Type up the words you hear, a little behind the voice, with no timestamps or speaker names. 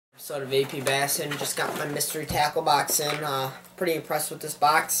episode of AP Bassin. Just got my mystery tackle box in. Pretty impressed with this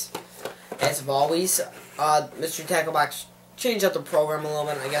box, as of always. Mystery tackle box changed up the program a little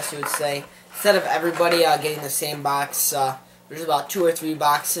bit, I guess you would say. Instead of everybody getting the same box, there's about 2 or 3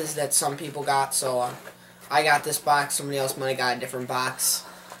 boxes that some people got. So I got this box. Somebody else might have got a different box.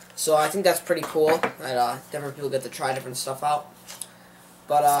 So I think that's pretty cool that different people get to try different stuff out.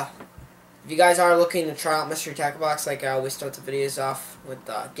 But if you guys are looking to try out Mystery Tackle Box, like I always start the videos off with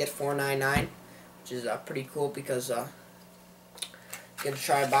Get 499, which is pretty cool because you get to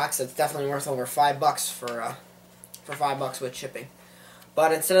try a box that's definitely worth over $5 for $5 with shipping.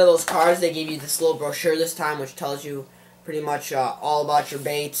 But instead of those cards, they gave you this little brochure this time, which tells you pretty much all about your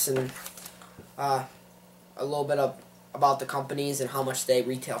baits and a little bit about the companies and how much they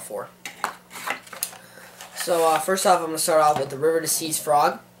retail for. So first off, I'm going to start off with the River to Seas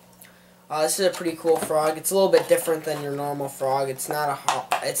frog. This is a pretty cool frog. It's a little bit different than your normal frog. It's not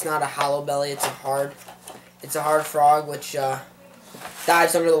a hollow belly. It's a hard frog which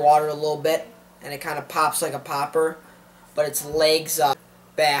dives under the water a little bit, and it kind of pops like a popper, but its legs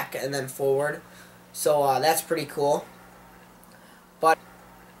back and then forward. So that's pretty cool. But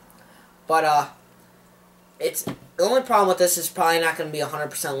it's the only problem with this is probably not going to be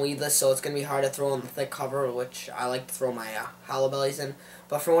 100% weedless, so it's going to be hard to throw in the thick cover, which I like to throw my hollow bellies in.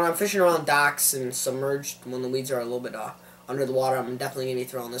 But for when I'm fishing around docks and submerged, when the weeds are a little bit under the water, I'm definitely going to be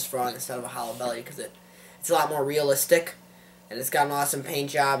throwing this frog instead of a hollow belly because it's a lot more realistic, and it's got an awesome paint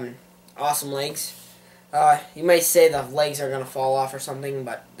job and awesome legs. You may say the legs are going to fall off or something,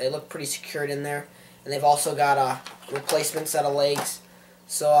 but they look pretty secured in there. And they've also got a replacement set of legs.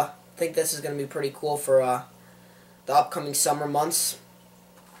 So I think this is going to be pretty cool for the upcoming summer months.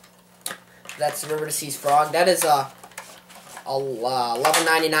 That's the River to Seas frog. That is a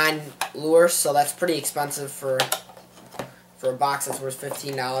 $11.99 lure, so that's pretty expensive for a box that's worth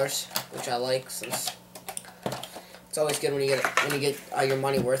 $15, which I like, since it's always good when you get your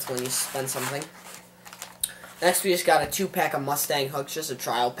money worth when you spend something. Next, we just got a 2-pack of Mustang hooks, just a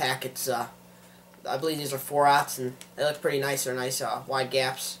trial pack. It's I believe these are 4/0, and they look pretty nice. They're nice wide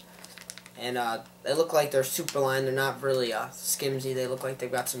gaps, and they look like they're super lined. They're not really skimsy. They look like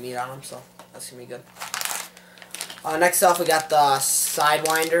they've got some meat on them, so that's gonna be good. Next off, we got the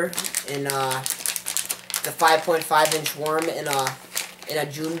Sidewinder in the 5.5-inch worm in a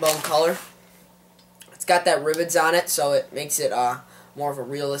June bone color. It's got that rivets on it, so it makes it more of a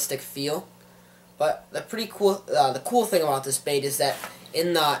realistic feel. But the cool thing about this bait is that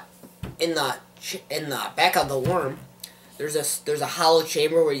in the back of the worm, there's a hollow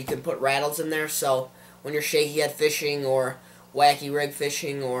chamber where you can put rattles in there. So when you're shaky head fishing or wacky rig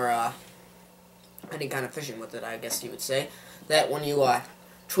fishing or any kind of fishing with it, I guess you would say, that when you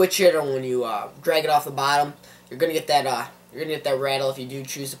twitch it or when you drag it off the bottom, you're gonna get that rattle if you do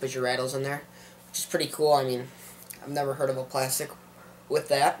choose to put your rattles in there, which is pretty cool. I mean, I've never heard of a plastic with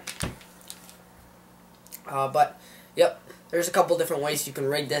that. But yep, there's a couple different ways you can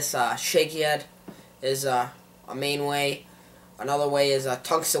rig this. Shaky head is a main way. Another way is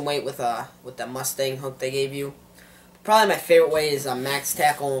tungsten weight with that Mustang hook they gave you. Probably my favorite way is Max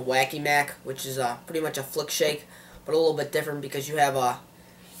Tackle Wacky Mac, which is pretty much a flick shake, but a little bit different because you have a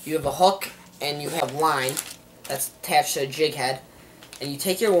hook and you have line that's attached to a jig head, and you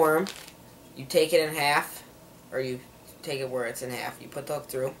take your worm, you take it in half, or you take it where it's in half. You put the hook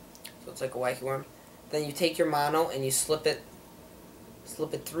through, so it's like a wacky worm. Then you take your mono and you slip it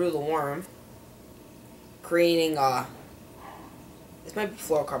through the worm, creating this might be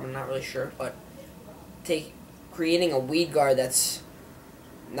fluorocarbon, I'm not really sure, but creating a weed guard that's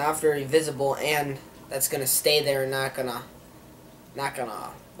not very visible and that's gonna stay there and not gonna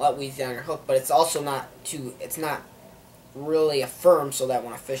let weeds down your hook, but it's also not really firm, so that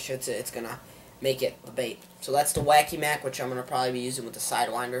when a fish hits it, it's gonna make it the bait. So that's the Wacky Mac, which I'm gonna probably be using with the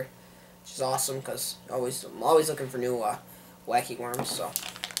Sidewinder, which is awesome because I'm always looking for new wacky worms. So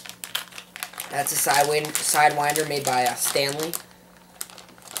that's a Sidewinder made by Stanley.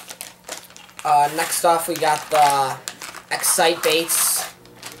 Next off, we got the Excite Baits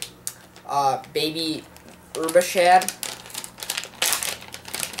Baby Urba Shad.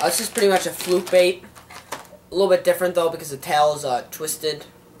 This is pretty much a fluke bait. A little bit different though because the tail is twisted,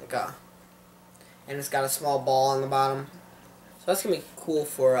 and it's got a small ball on the bottom. So that's gonna be cool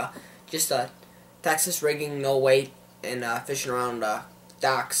for just Texas rigging, no weight, and fishing around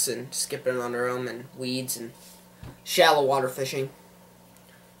docks and skipping under them and weeds and shallow water fishing.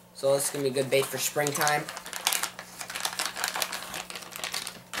 So this is going to be a good bait for springtime.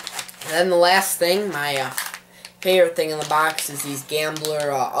 And then the last thing, my favorite thing in the box, is these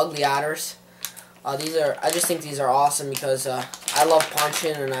Gambler Ugly Otters. I just think these are awesome because I love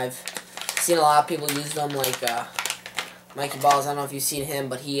punching, and I've seen a lot of people use them, like Mikey Balls. I don't know if you've seen him,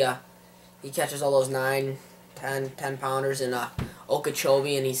 but he catches all those 9, 10 pounders in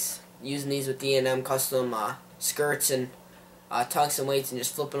Okeechobee, and he's using these with D&M custom skirts and tungsten weights, and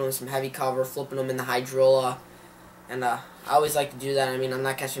just flipping them with some heavy cover, flipping them in the hydrola, and I always like to do that. I mean, I'm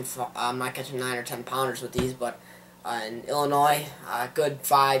not catching 9 or 10 pounders with these, but in Illinois, a good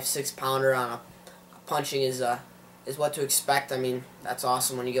 5-6 pounder on a punching is what to expect. I mean, that's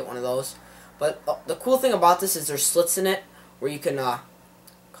awesome when you get one of those. But the cool thing about this is there's slits in it where you can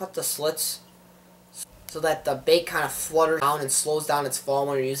cut the slits so that the bait kind of flutters down and slows down its fall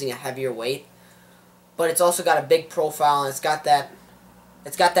when you're using a heavier weight. But it's also got a big profile, and it's got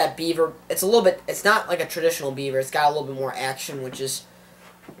that beaver. It's a little bit. It's not like a traditional beaver. It's got a little bit more action, which is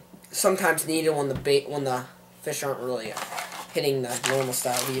sometimes needed when the fish aren't really hitting the normal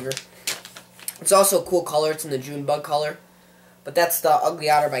style beaver. It's also a cool color. It's in the June bug color. But that's the Ugly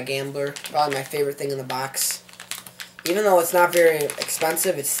Otter by Gambler. Probably my favorite thing in the box. Even though it's not very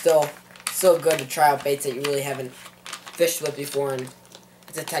expensive, it's still good to try out baits that you really haven't fished with before, and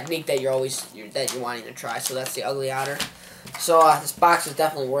it's a technique that you're wanting to try. So that's the Ugly Otter. So this box is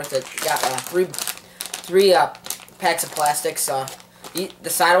definitely worth it. You got three packs of plastics. The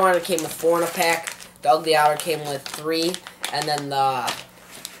Side Otter came with 4 in a pack. The Ugly Otter came with 3, and then the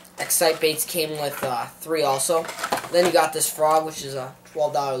Excite baits came with 3 also. Then you got this frog, which is a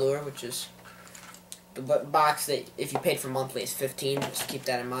 $12 lure, which is the box that if you paid for monthly is $15. Just keep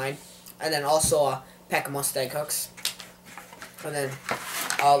that in mind. And then also a pack of Mustang hooks, and then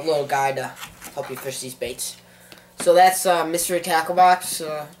a little guide to help you fish these baits. So that's Mystery Tackle Box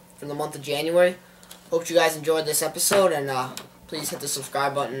for the month of January. Hope you guys enjoyed this episode, and please hit the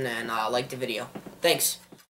subscribe button and like the video. Thanks.